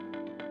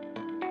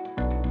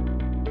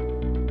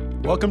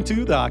Welcome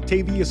to the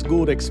Octavius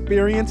Gould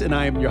Experience, and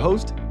I am your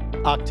host,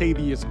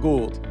 Octavius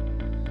Gould.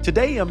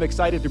 Today, I'm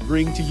excited to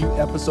bring to you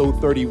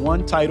episode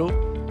 31 titled,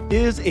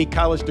 Is a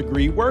College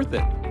Degree Worth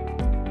It?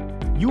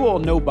 You all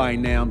know by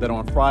now that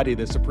on Friday,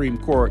 the Supreme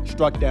Court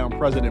struck down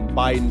President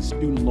Biden's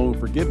student loan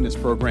forgiveness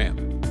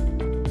program.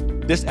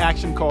 This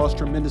action caused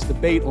tremendous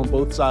debate on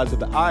both sides of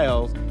the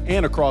aisles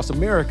and across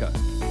America.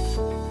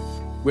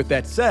 With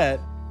that said,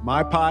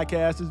 my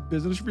podcast is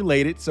business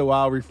related, so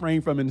I'll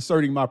refrain from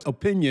inserting my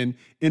opinion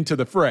into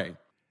the fray.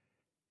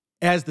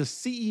 As the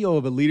CEO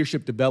of a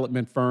leadership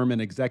development firm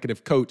and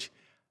executive coach,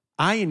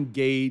 I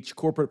engage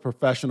corporate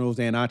professionals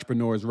and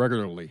entrepreneurs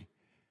regularly.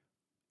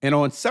 And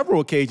on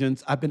several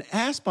occasions, I've been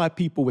asked by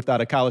people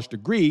without a college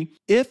degree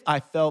if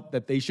I felt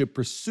that they should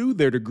pursue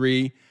their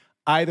degree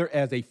either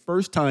as a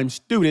first-time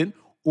student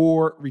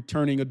or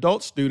returning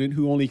adult student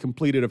who only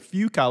completed a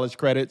few college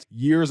credits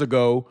years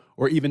ago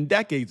or even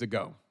decades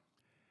ago.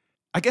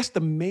 I guess the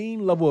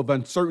main level of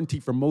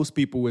uncertainty for most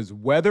people is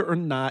whether or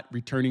not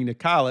returning to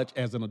college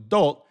as an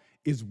adult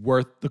is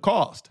worth the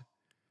cost.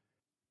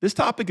 This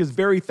topic is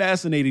very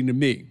fascinating to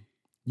me.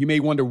 You may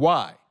wonder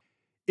why.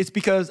 It's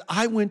because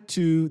I went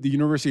to the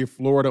University of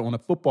Florida on a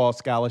football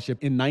scholarship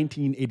in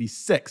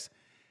 1986,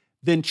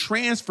 then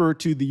transferred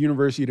to the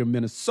University of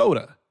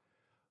Minnesota.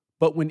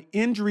 But when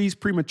injuries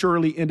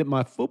prematurely ended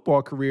my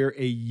football career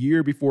a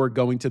year before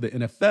going to the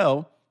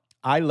NFL,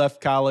 I left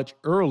college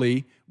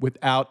early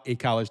without a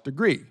college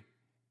degree.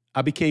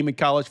 I became a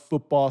college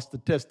football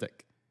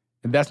statistic,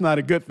 and that's not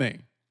a good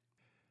thing.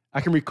 I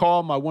can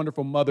recall my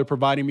wonderful mother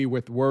providing me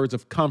with words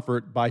of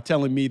comfort by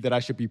telling me that I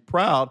should be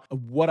proud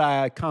of what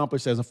I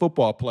accomplished as a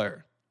football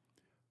player.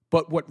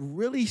 But what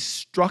really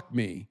struck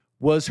me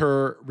was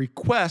her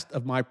request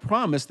of my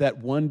promise that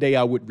one day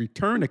I would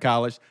return to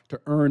college to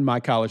earn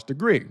my college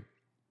degree.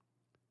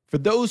 For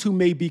those who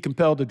may be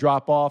compelled to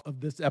drop off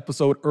of this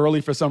episode early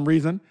for some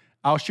reason,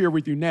 I'll share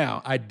with you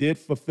now, I did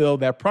fulfill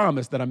that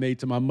promise that I made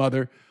to my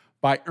mother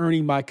by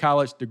earning my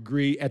college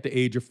degree at the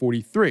age of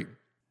 43.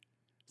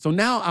 So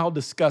now I'll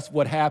discuss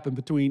what happened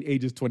between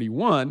ages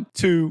 21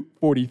 to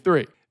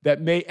 43 that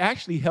may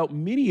actually help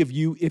many of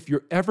you if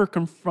you're ever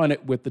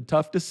confronted with the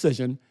tough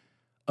decision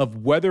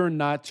of whether or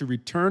not to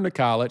return to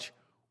college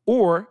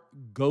or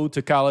go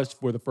to college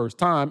for the first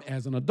time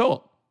as an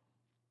adult.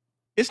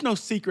 It's no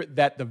secret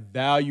that the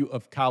value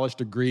of college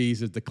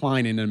degrees is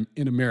declining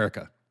in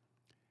America.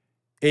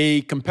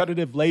 A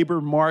competitive labor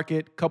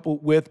market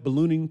coupled with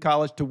ballooning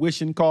college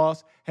tuition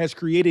costs has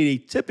created a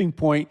tipping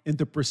point in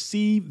the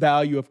perceived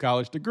value of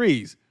college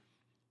degrees.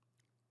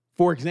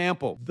 For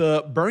example,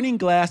 the Burning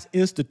Glass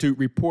Institute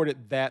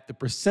reported that the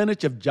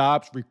percentage of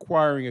jobs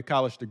requiring a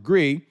college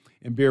degree,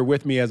 and bear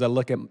with me as I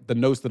look at the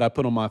notes that I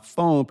put on my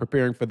phone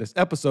preparing for this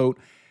episode,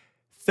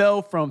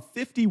 fell from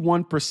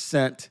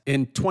 51%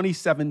 in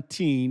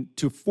 2017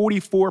 to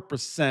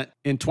 44%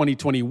 in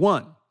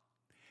 2021.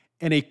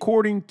 And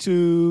according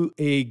to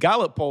a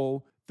Gallup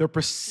poll, the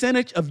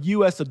percentage of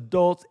U.S.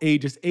 adults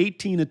ages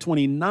 18 to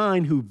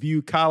 29 who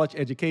view college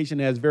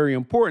education as very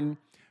important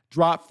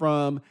dropped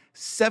from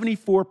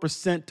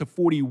 74% to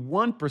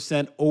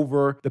 41%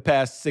 over the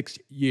past 6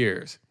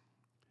 years.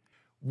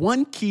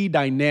 One key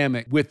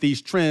dynamic with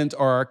these trends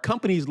are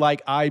companies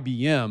like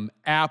IBM,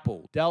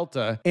 Apple,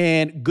 Delta,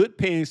 and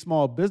good-paying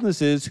small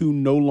businesses who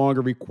no longer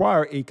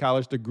require a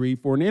college degree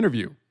for an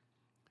interview.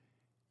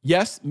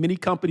 Yes, many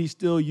companies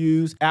still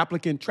use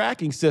applicant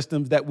tracking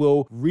systems that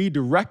will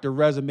redirect a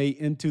resume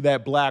into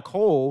that black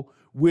hole,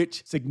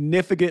 which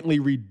significantly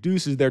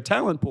reduces their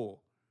talent pool.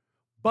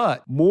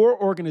 But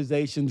more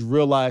organizations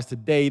realize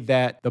today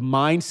that the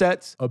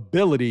mindsets,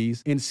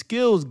 abilities, and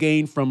skills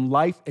gained from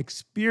life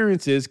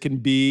experiences can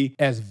be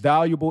as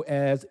valuable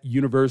as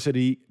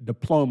university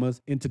diplomas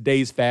in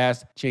today's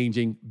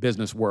fast-changing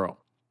business world.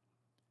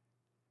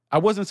 I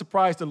wasn't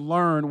surprised to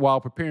learn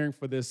while preparing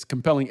for this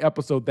compelling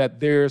episode that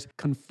there's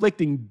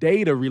conflicting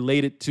data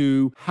related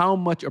to how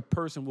much a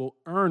person will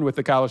earn with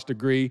a college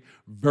degree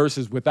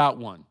versus without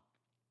one.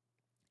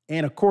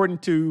 And according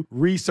to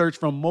research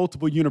from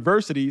multiple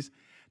universities,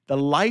 the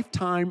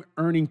lifetime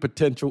earning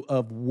potential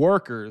of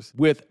workers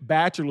with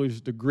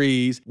bachelor's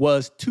degrees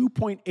was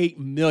 2.8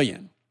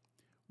 million.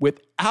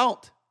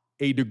 Without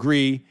a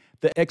degree,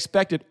 the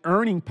expected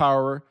earning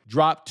power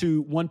dropped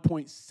to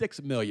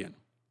 1.6 million.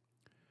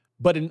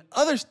 But in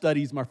other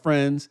studies, my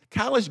friends,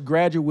 college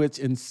graduates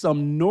in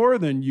some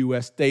northern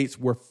U.S. states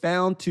were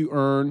found to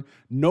earn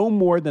no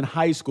more than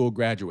high school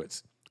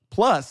graduates.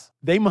 Plus,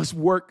 they must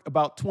work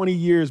about 20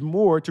 years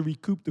more to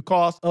recoup the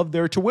cost of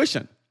their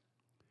tuition.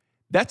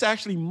 That's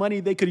actually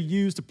money they could have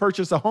used to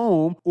purchase a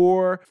home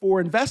or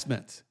for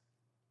investments.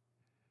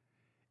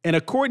 And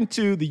according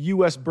to the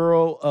U.S.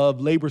 Bureau of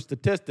Labor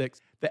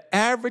Statistics, the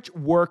average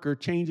worker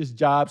changes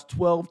jobs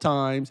 12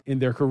 times in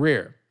their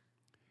career.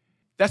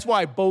 That's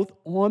why both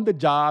on the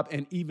job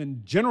and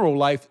even general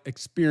life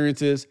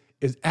experiences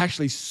is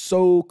actually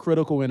so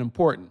critical and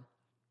important.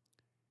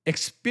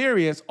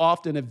 Experience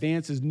often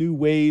advances new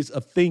ways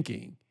of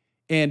thinking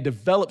and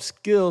develop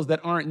skills that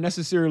aren't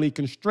necessarily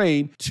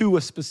constrained to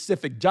a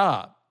specific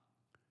job.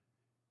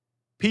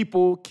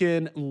 People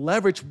can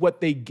leverage what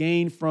they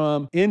gain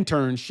from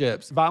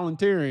internships,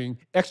 volunteering,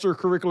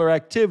 extracurricular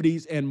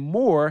activities, and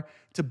more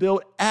to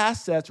build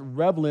assets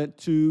relevant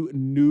to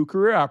new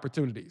career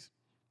opportunities.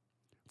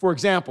 For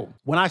example,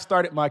 when I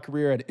started my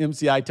career at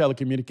MCI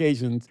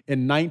Telecommunications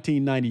in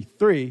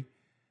 1993,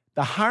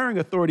 the hiring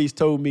authorities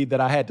told me that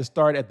I had to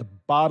start at the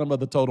bottom of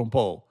the totem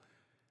pole.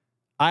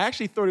 I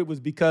actually thought it was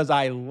because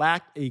I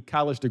lacked a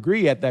college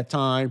degree at that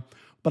time,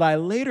 but I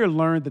later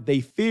learned that they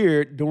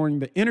feared during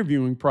the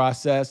interviewing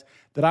process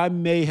that I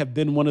may have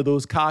been one of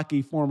those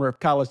cocky former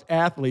college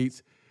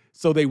athletes,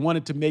 so they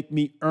wanted to make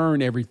me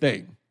earn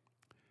everything.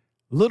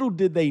 Little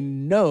did they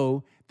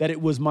know that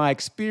it was my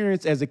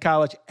experience as a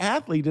college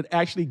athlete that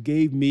actually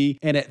gave me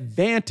an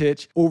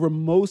advantage over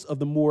most of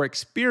the more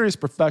experienced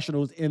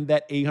professionals in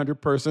that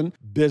 800-person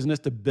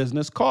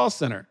business-to-business call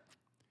center,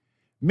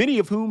 many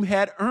of whom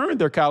had earned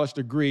their college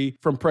degree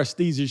from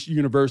prestigious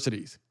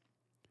universities.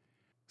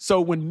 So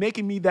when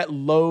making me that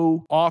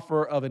low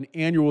offer of an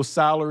annual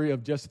salary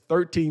of just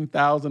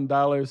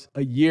 $13,000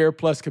 a year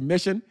plus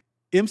commission,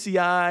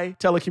 MCI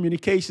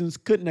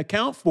Telecommunications couldn't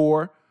account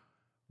for,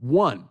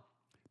 one,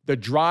 the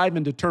drive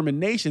and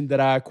determination that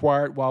I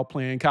acquired while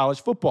playing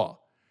college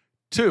football.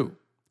 Two,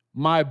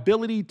 my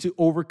ability to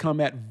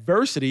overcome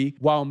adversity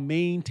while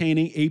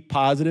maintaining a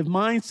positive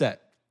mindset.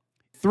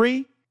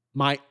 Three,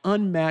 my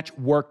unmatched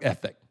work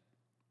ethic.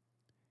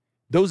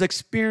 Those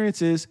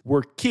experiences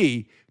were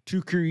key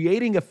to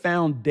creating a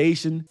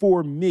foundation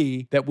for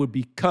me that would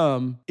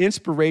become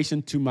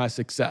inspiration to my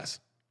success.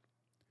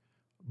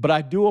 But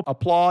I do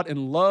applaud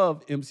and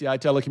love MCI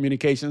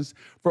Telecommunications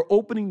for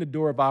opening the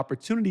door of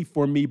opportunity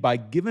for me by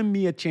giving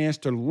me a chance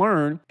to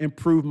learn and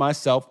prove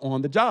myself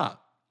on the job.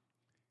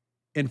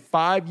 In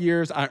 5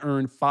 years, I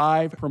earned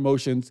 5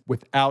 promotions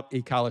without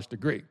a college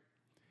degree.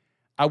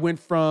 I went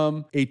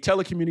from a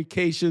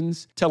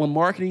telecommunications,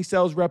 telemarketing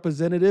sales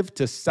representative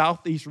to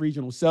Southeast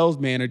Regional Sales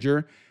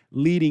Manager,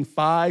 leading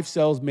 5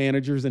 sales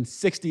managers and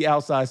 60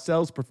 outside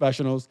sales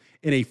professionals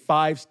in a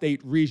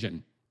 5-state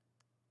region.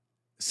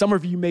 Some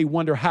of you may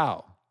wonder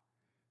how.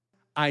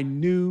 I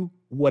knew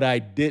what I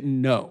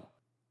didn't know.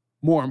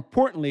 More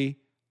importantly,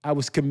 I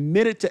was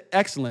committed to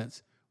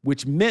excellence,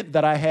 which meant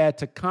that I had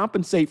to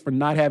compensate for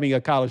not having a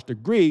college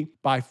degree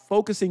by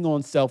focusing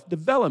on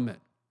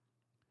self-development.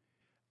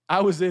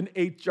 I was in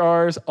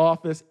HR's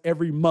office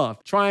every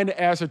month trying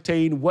to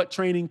ascertain what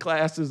training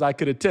classes I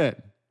could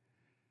attend.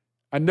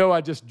 I know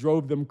I just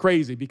drove them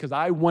crazy because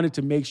I wanted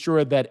to make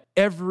sure that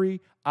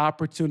every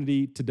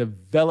opportunity to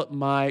develop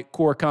my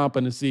core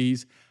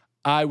competencies,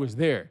 I was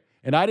there.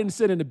 And I didn't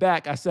sit in the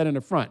back, I sat in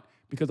the front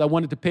because I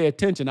wanted to pay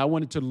attention. I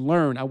wanted to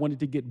learn. I wanted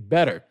to get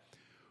better.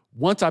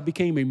 Once I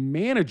became a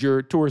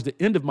manager towards the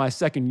end of my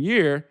second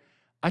year,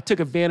 I took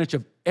advantage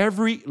of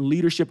every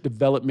leadership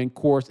development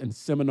course and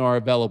seminar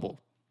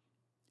available.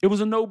 It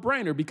was a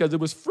no-brainer because it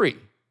was free.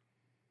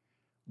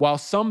 While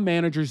some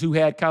managers who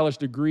had college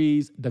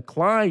degrees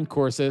declined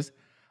courses,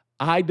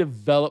 I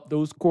developed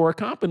those core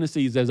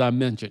competencies, as I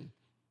mentioned.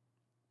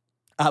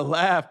 I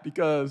laugh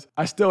because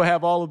I still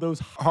have all of those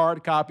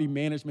hard copy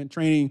management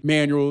training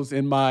manuals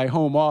in my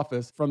home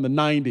office from the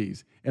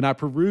 90s, and I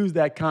peruse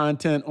that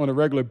content on a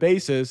regular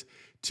basis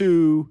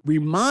to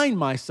remind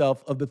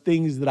myself of the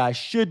things that I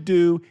should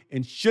do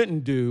and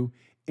shouldn't do,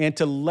 and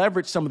to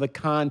leverage some of the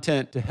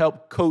content to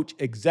help coach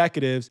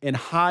executives and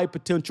high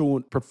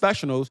potential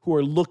professionals who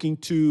are looking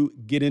to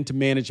get into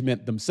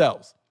management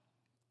themselves.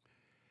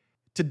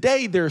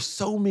 Today, there are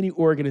so many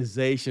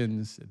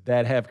organizations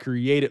that have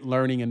created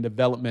learning and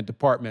development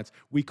departments.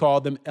 We call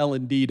them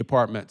L&D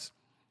departments.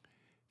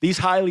 These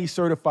highly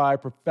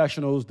certified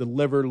professionals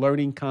deliver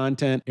learning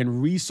content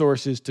and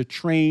resources to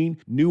train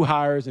new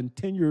hires and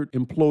tenured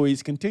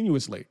employees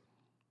continuously.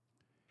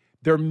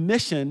 Their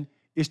mission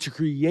is to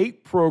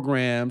create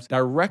programs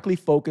directly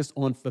focused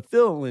on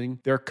fulfilling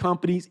their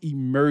company's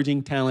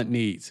emerging talent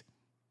needs.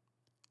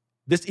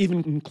 This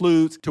even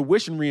includes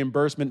tuition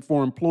reimbursement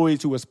for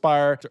employees who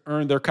aspire to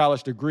earn their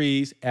college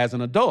degrees as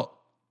an adult.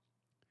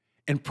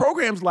 And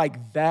programs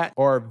like that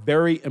are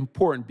very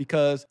important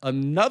because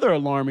another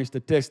alarming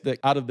statistic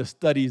out of the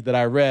studies that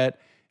I read,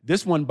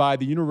 this one by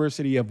the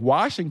University of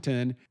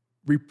Washington,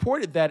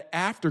 reported that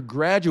after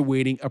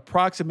graduating,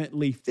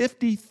 approximately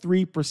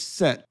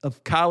 53%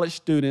 of college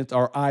students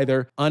are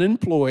either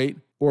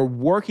unemployed or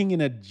working in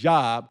a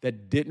job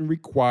that didn't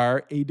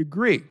require a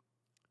degree.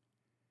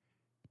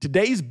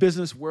 Today's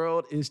business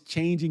world is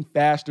changing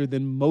faster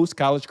than most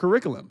college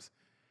curriculums.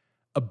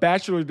 A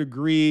bachelor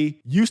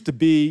degree used to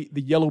be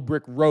the yellow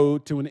brick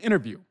road to an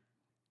interview.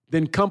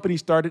 Then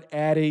companies started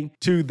adding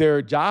to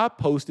their job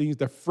postings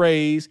the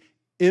phrase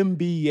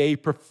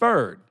MBA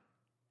preferred.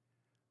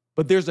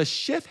 But there's a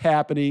shift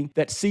happening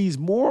that sees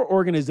more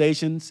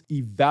organizations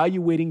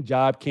evaluating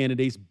job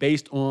candidates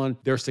based on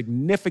their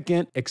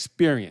significant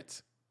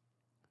experience.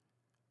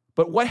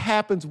 But what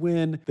happens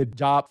when the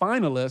job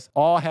finalists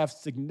all have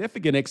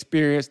significant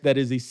experience that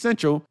is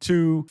essential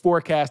to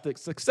forecasted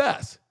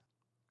success?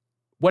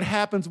 What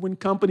happens when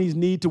companies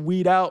need to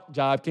weed out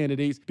job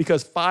candidates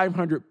because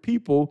 500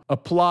 people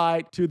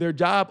applied to their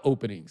job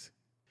openings?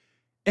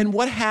 And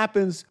what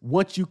happens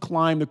once you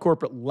climb the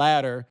corporate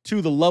ladder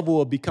to the level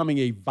of becoming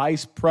a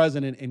vice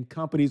president and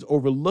companies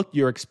overlook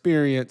your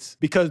experience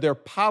because their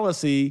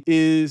policy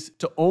is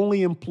to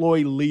only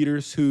employ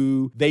leaders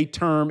who they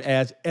term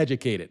as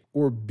educated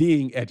or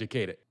being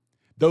educated,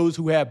 those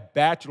who have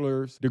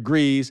bachelor's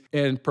degrees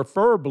and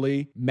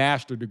preferably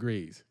master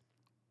degrees.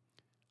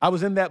 I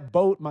was in that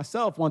boat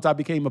myself once I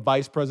became a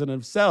vice president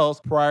of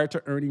sales prior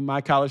to earning my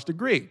college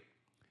degree.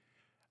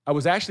 I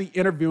was actually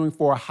interviewing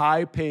for a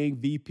high-paying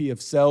VP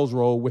of sales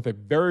role with a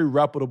very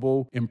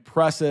reputable,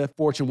 impressive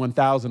Fortune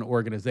 1000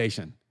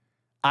 organization.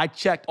 I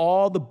checked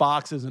all the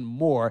boxes and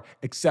more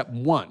except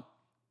one.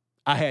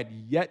 I had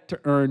yet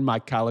to earn my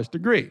college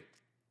degree.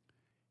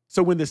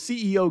 So when the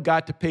CEO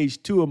got to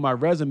page 2 of my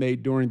resume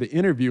during the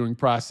interviewing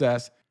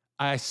process,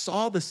 I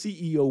saw the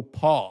CEO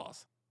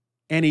pause,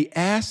 and he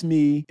asked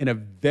me in a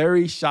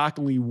very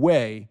shockingly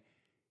way,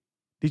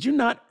 "Did you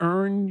not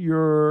earn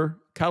your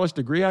college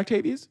degree,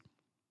 Octavius?"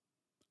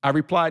 I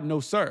replied,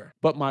 "No, sir,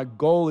 but my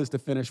goal is to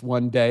finish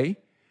one day.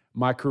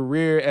 My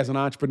career as an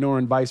entrepreneur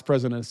and vice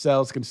president of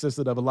sales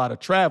consisted of a lot of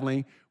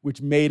traveling, which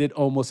made it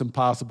almost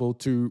impossible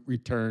to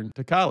return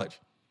to college."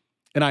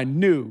 And I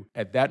knew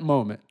at that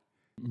moment,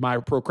 my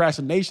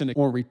procrastination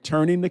on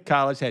returning to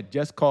college had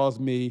just caused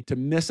me to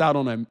miss out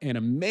on an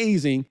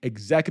amazing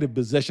executive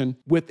position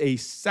with a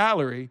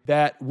salary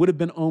that would have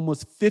been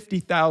almost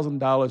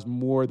 $50,000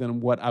 more than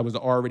what I was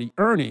already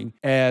earning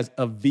as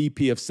a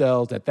VP of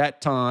sales at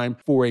that time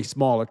for a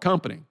smaller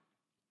company.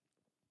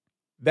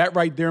 That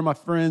right there, my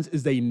friends,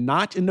 is a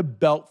notch in the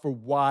belt for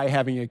why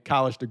having a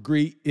college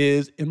degree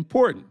is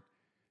important.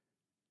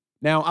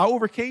 Now, I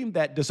overcame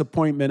that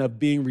disappointment of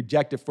being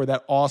rejected for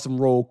that awesome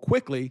role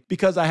quickly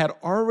because I had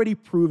already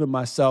proven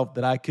myself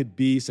that I could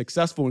be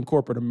successful in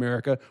corporate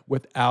America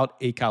without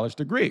a college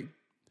degree.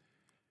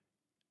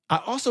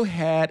 I also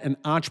had an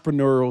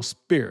entrepreneurial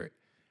spirit,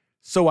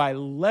 so I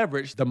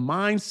leveraged the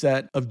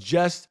mindset of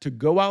just to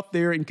go out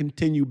there and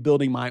continue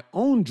building my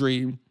own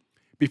dream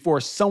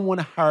before someone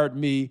hired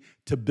me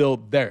to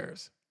build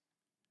theirs.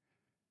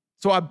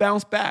 So I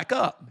bounced back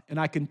up and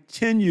I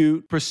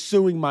continued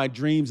pursuing my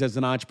dreams as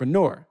an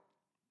entrepreneur.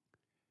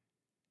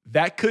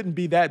 That couldn't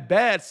be that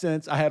bad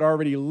since I had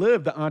already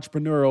lived the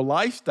entrepreneurial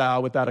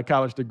lifestyle without a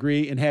college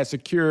degree and had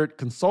secured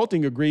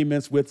consulting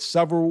agreements with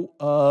several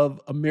of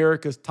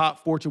America's top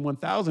Fortune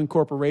 1000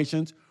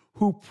 corporations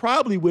who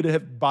probably would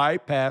have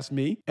bypassed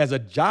me as a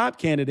job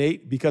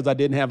candidate because I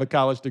didn't have a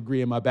college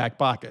degree in my back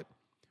pocket.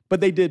 But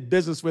they did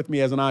business with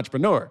me as an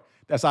entrepreneur.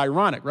 That's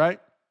ironic,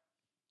 right?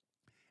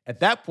 At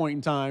that point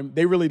in time,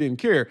 they really didn't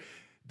care.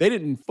 They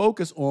didn't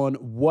focus on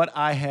what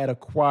I had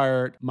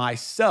acquired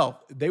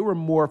myself. They were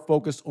more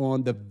focused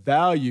on the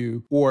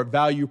value or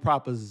value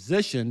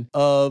proposition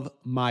of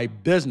my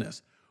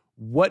business.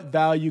 What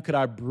value could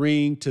I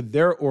bring to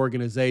their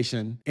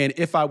organization? And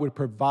if I would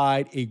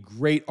provide a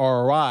great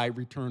ROI,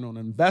 return on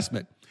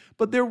investment.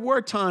 But there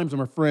were times,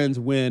 my friends,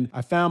 when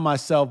I found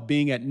myself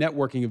being at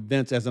networking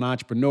events as an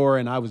entrepreneur,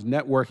 and I was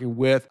networking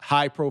with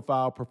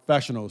high-profile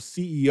professionals,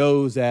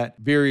 CEOs at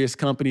various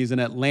companies in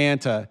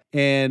Atlanta,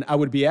 and I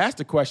would be asked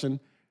the question,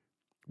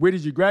 "Where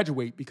did you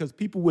graduate?" Because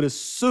people would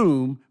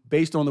assume,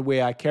 based on the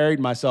way I carried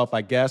myself,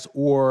 I guess,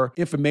 or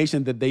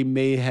information that they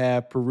may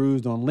have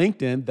perused on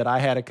LinkedIn, that I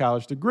had a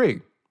college degree.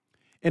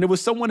 And it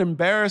was somewhat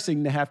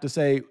embarrassing to have to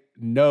say,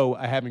 "No,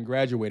 I haven't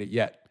graduated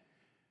yet."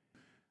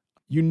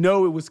 You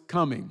know it was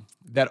coming.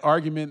 That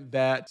argument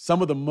that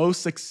some of the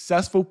most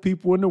successful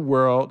people in the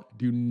world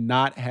do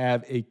not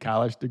have a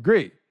college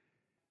degree.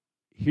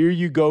 Here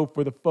you go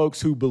for the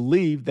folks who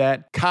believe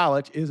that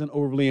college isn't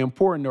overly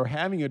important or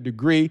having a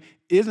degree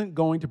isn't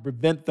going to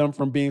prevent them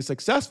from being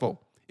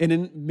successful. And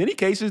in many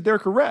cases, they're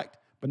correct,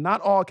 but not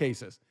all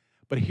cases.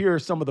 But here are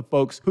some of the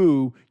folks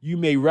who you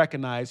may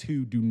recognize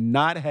who do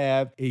not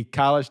have a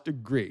college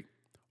degree.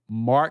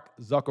 Mark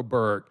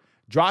Zuckerberg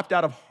dropped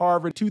out of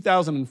Harvard in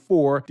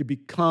 2004 to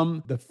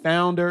become the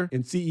founder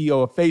and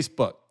CEO of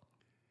Facebook.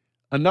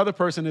 Another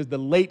person is the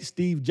late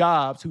Steve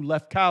Jobs, who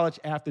left college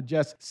after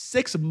just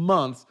 6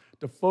 months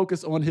to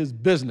focus on his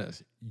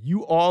business.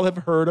 You all have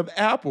heard of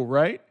Apple,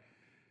 right?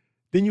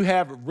 Then you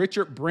have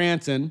Richard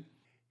Branson.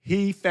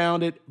 He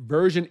founded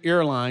Virgin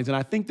Airlines, and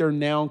I think they're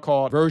now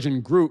called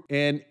Virgin Group.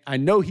 And I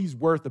know he's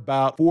worth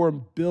about $4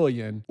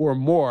 billion or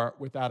more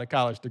without a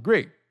college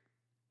degree.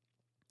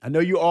 I know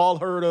you all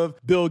heard of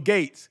Bill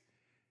Gates.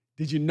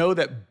 Did you know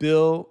that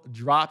Bill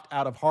dropped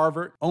out of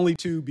Harvard only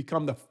to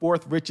become the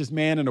 4th richest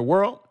man in the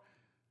world?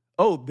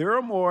 Oh, there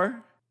are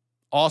more.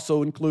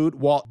 Also include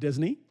Walt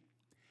Disney,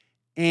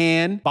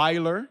 Ann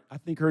Byler, I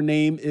think her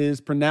name is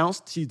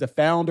pronounced. She's the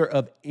founder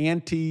of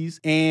Auntie's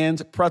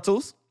Ann's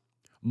Pretzels.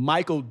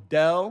 Michael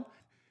Dell,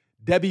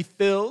 Debbie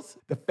Fields,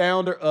 the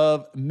founder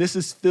of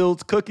Mrs.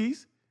 Fields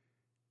Cookies.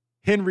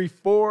 Henry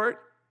Ford,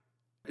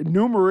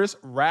 numerous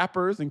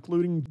rappers,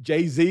 including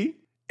Jay-Z,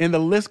 and the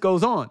list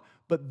goes on.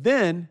 But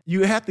then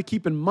you have to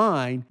keep in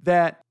mind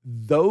that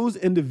those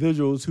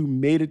individuals who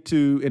made it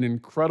to an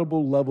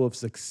incredible level of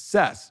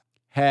success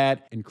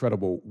had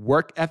incredible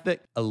work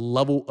ethic, a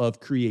level of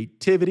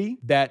creativity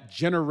that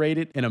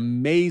generated an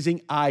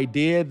amazing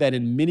idea that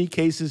in many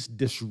cases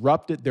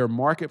disrupted their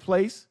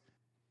marketplace.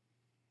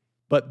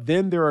 But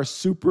then there are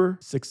super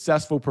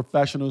successful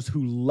professionals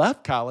who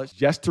left college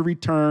just to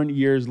return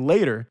years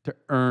later to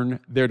earn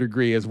their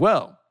degree as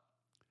well.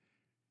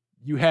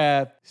 You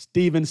have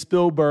Steven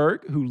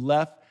Spielberg, who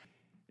left,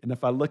 and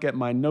if I look at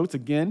my notes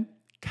again,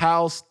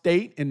 Cal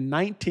State in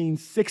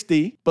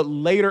 1960, but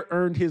later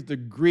earned his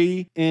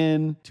degree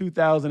in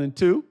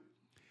 2002.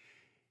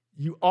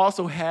 You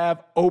also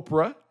have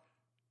Oprah,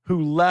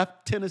 who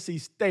left Tennessee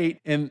State,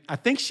 and I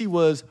think she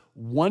was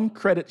one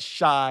credit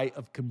shy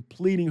of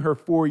completing her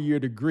 4-year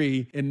degree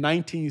in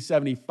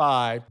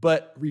 1975,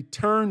 but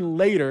returned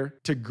later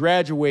to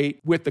graduate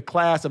with the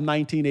class of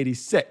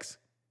 1986.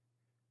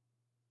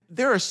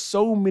 There are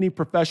so many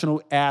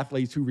professional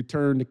athletes who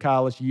return to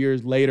college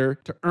years later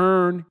to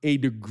earn a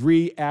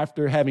degree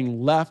after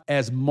having left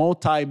as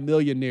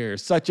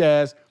multimillionaires, such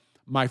as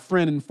my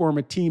friend and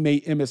former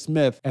teammate Emmitt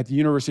Smith at the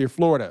University of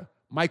Florida,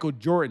 Michael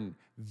Jordan,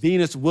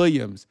 Venus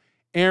Williams,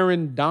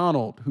 Aaron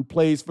Donald, who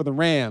plays for the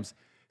Rams,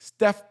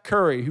 Steph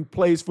Curry, who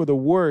plays for the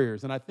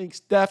Warriors, and I think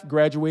Steph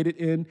graduated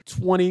in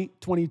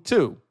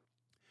 2022,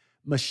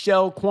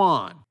 Michelle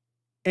Kwan,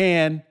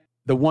 and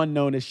the one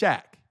known as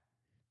Shaq.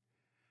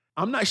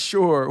 I'm not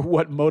sure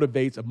what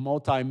motivates a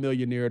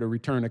multimillionaire to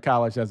return to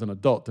college as an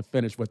adult to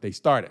finish what they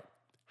started.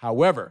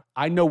 However,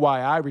 I know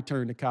why I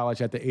returned to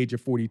college at the age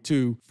of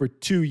 42 for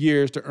 2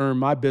 years to earn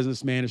my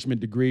business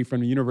management degree from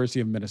the University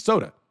of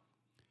Minnesota.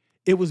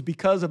 It was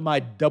because of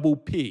my double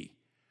P,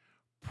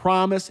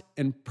 promise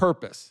and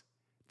purpose.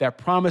 That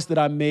promise that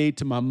I made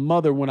to my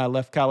mother when I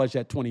left college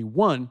at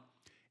 21,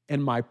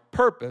 and my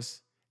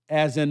purpose,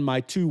 as in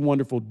my 2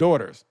 wonderful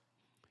daughters.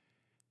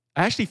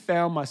 I actually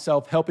found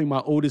myself helping my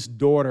oldest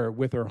daughter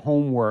with her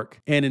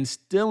homework and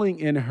instilling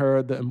in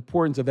her the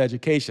importance of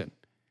education.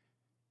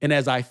 And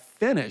as I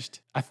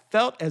finished, I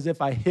felt as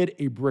if I hit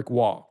a brick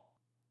wall.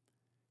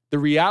 The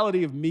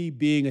reality of me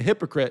being a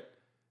hypocrite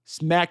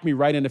smacked me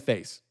right in the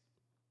face.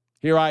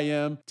 Here I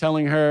am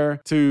telling her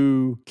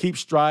to keep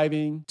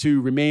striving, to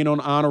remain on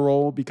honor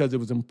roll because it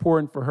was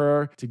important for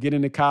her to get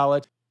into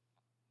college.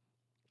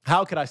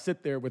 How could I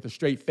sit there with a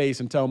straight face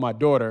and tell my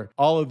daughter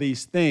all of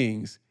these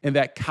things and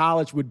that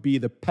college would be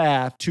the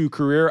path to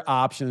career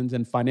options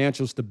and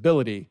financial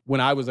stability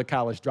when I was a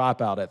college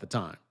dropout at the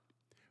time?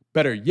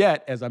 Better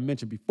yet, as I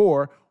mentioned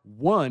before,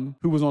 one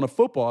who was on a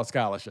football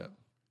scholarship.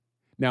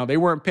 Now, they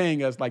weren't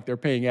paying us like they're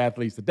paying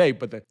athletes today,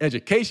 but the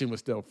education was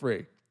still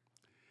free.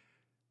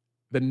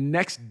 The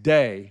next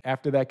day,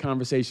 after that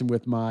conversation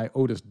with my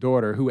oldest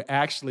daughter, who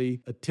actually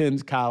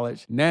attends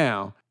college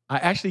now, I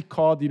actually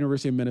called the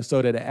University of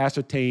Minnesota to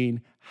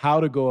ascertain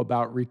how to go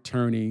about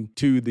returning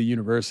to the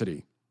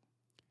university.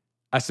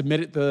 I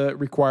submitted the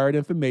required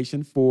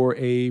information for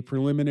a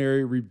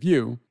preliminary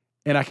review,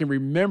 and I can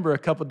remember a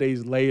couple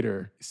days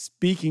later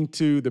speaking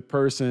to the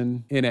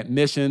person in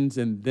admissions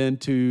and then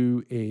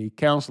to a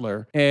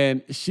counselor,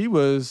 and she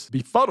was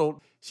befuddled.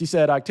 She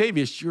said,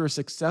 "Octavius, you're a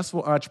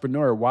successful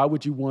entrepreneur. Why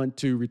would you want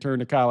to return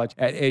to college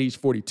at age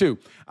 42?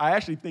 I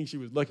actually think she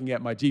was looking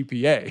at my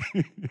GPA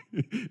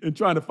and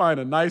trying to find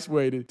a nice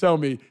way to tell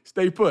me,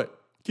 stay put,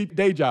 keep your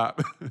day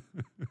job.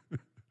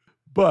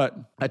 But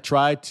I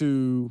tried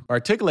to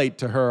articulate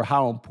to her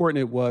how important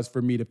it was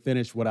for me to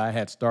finish what I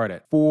had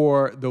started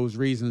for those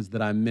reasons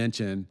that I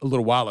mentioned a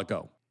little while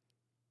ago.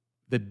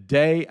 The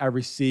day I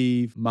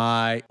received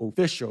my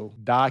official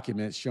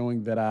document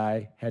showing that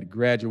I had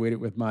graduated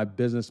with my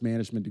business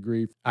management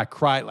degree, I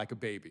cried like a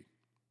baby.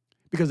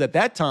 Because at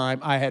that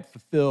time, I had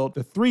fulfilled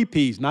the 3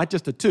 Ps, not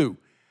just the 2.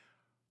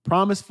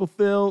 Promise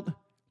fulfilled,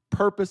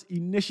 purpose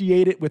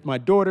initiated with my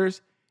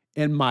daughters,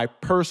 and my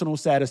personal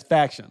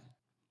satisfaction.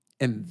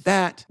 And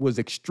that was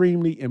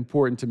extremely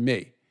important to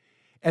me.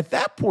 At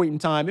that point in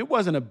time, it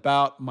wasn't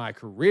about my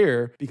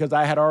career because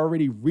I had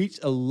already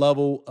reached a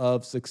level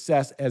of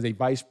success as a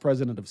vice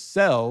president of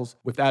sales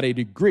without a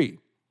degree.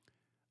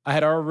 I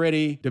had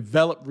already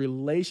developed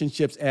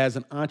relationships as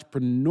an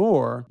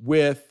entrepreneur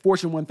with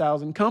Fortune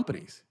 1000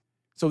 companies.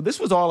 So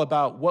this was all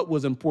about what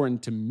was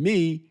important to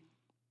me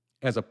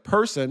as a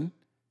person,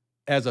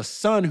 as a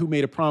son who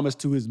made a promise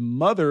to his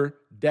mother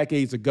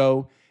decades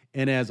ago,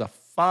 and as a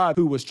father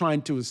who was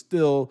trying to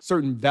instill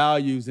certain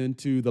values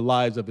into the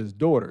lives of his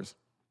daughters.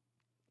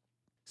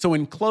 So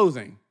in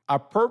closing, I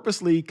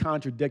purposely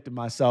contradicted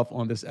myself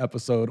on this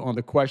episode on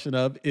the question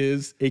of,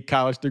 is a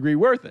college degree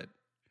worth it?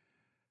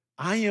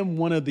 I am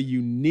one of the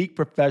unique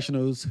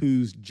professionals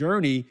whose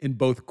journey in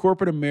both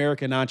corporate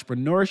America and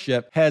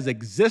entrepreneurship has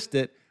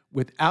existed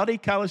without a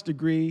college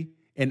degree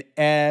and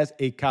as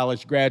a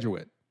college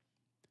graduate.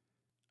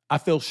 I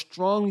feel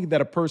strongly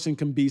that a person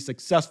can be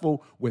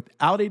successful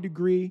without a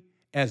degree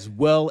as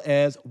well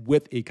as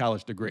with a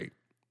college degree.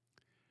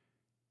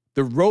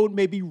 The road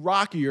may be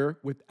rockier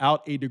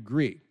without a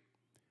degree.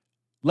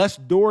 Less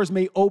doors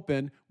may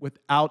open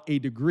without a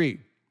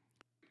degree.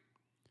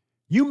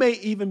 You may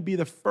even be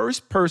the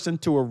first person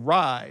to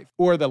arrive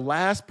or the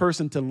last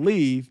person to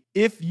leave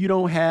if you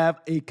don't have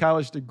a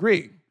college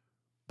degree.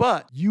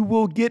 but you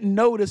will get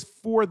noticed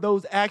for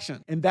those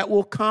actions. And that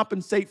will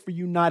compensate for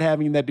you not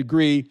having that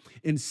degree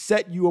and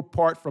set you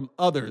apart from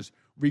others,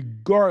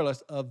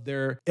 regardless of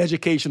their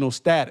educational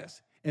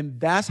status. And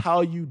that's how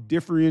you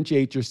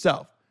differentiate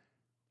yourself.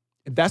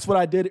 And that's what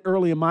I did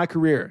early in my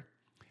career.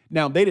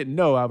 Now, they didn't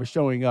know I was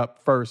showing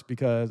up first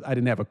because I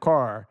didn't have a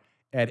car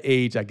at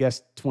age, I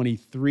guess,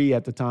 23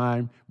 at the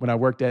time. When I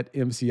worked at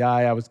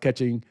MCI, I was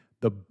catching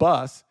the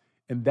bus,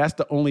 and that's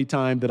the only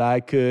time that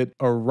I could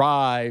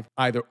arrive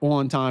either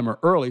on time or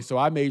early. So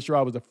I made sure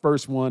I was the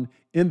first one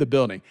in the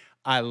building.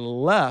 I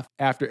left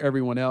after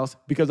everyone else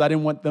because I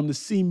didn't want them to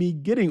see me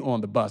getting on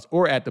the bus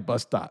or at the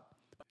bus stop.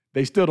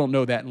 They still don't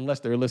know that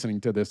unless they're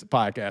listening to this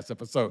podcast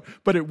episode,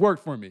 but it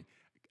worked for me.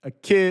 A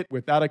kid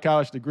without a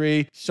college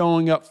degree,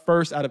 showing up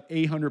first out of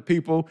 800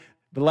 people,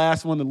 the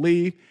last one to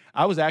leave.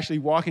 I was actually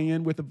walking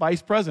in with the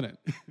vice president.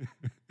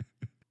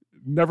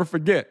 Never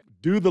forget,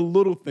 do the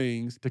little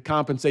things to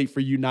compensate for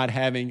you not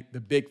having the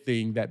big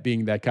thing, that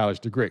being that college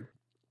degree.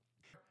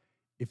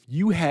 If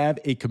you have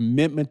a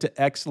commitment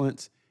to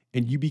excellence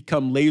and you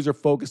become laser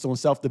focused on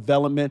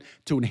self-development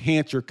to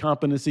enhance your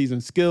competencies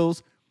and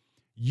skills,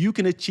 you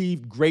can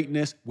achieve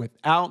greatness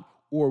without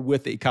or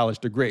with a college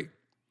degree.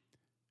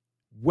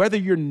 Whether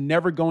you're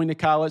never going to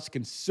college,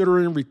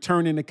 considering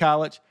returning to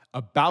college,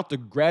 about to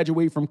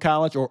graduate from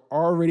college, or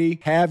already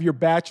have your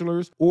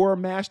bachelor's or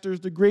master's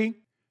degree,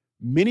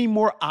 many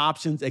more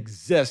options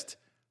exist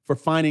for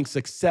finding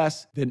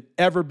success than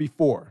ever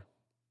before.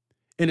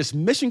 And it's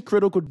mission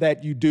critical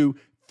that you do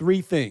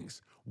three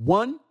things.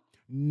 1,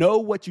 know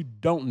what you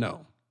don't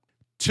know.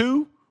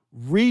 2,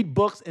 read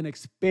books and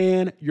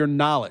expand your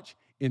knowledge.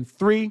 And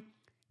 3,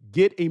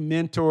 get a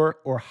mentor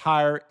or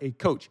hire a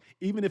coach.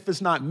 Even if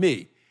it's not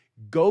me,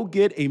 go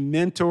get a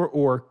mentor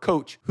or a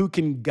coach who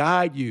can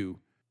guide you,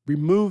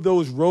 remove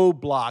those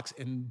roadblocks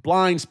and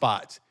blind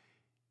spots,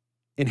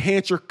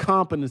 enhance your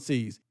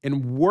competencies,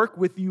 and work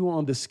with you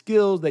on the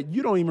skills that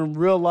you don't even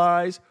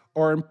realize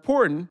are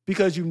important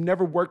because you've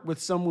never worked with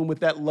someone with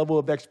that level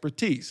of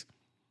expertise.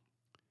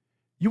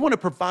 You want to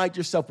provide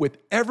yourself with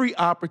every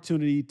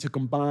opportunity to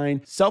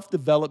combine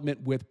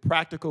self-development with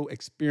practical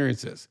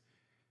experiences,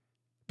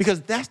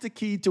 because that's the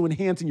key to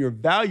enhancing your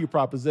value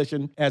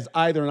proposition as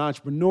either an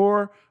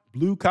entrepreneur,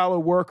 blue-collar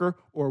worker,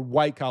 or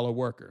white-collar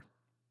worker.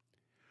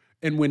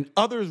 And when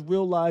others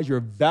realize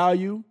your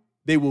value,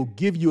 they will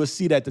give you a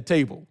seat at the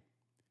table.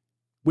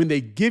 When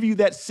they give you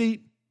that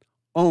seat,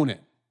 own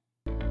it.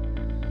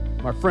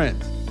 My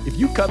friends, if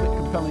you covet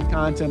compelling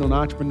content on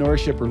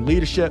entrepreneurship or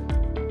leadership,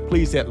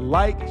 please hit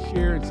like,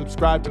 share, and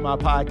subscribe to my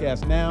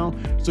podcast now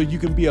so you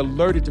can be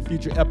alerted to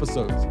future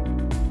episodes.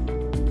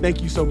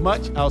 Thank you so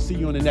much. I'll see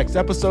you on the next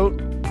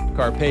episode.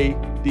 Carpe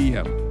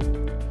diem.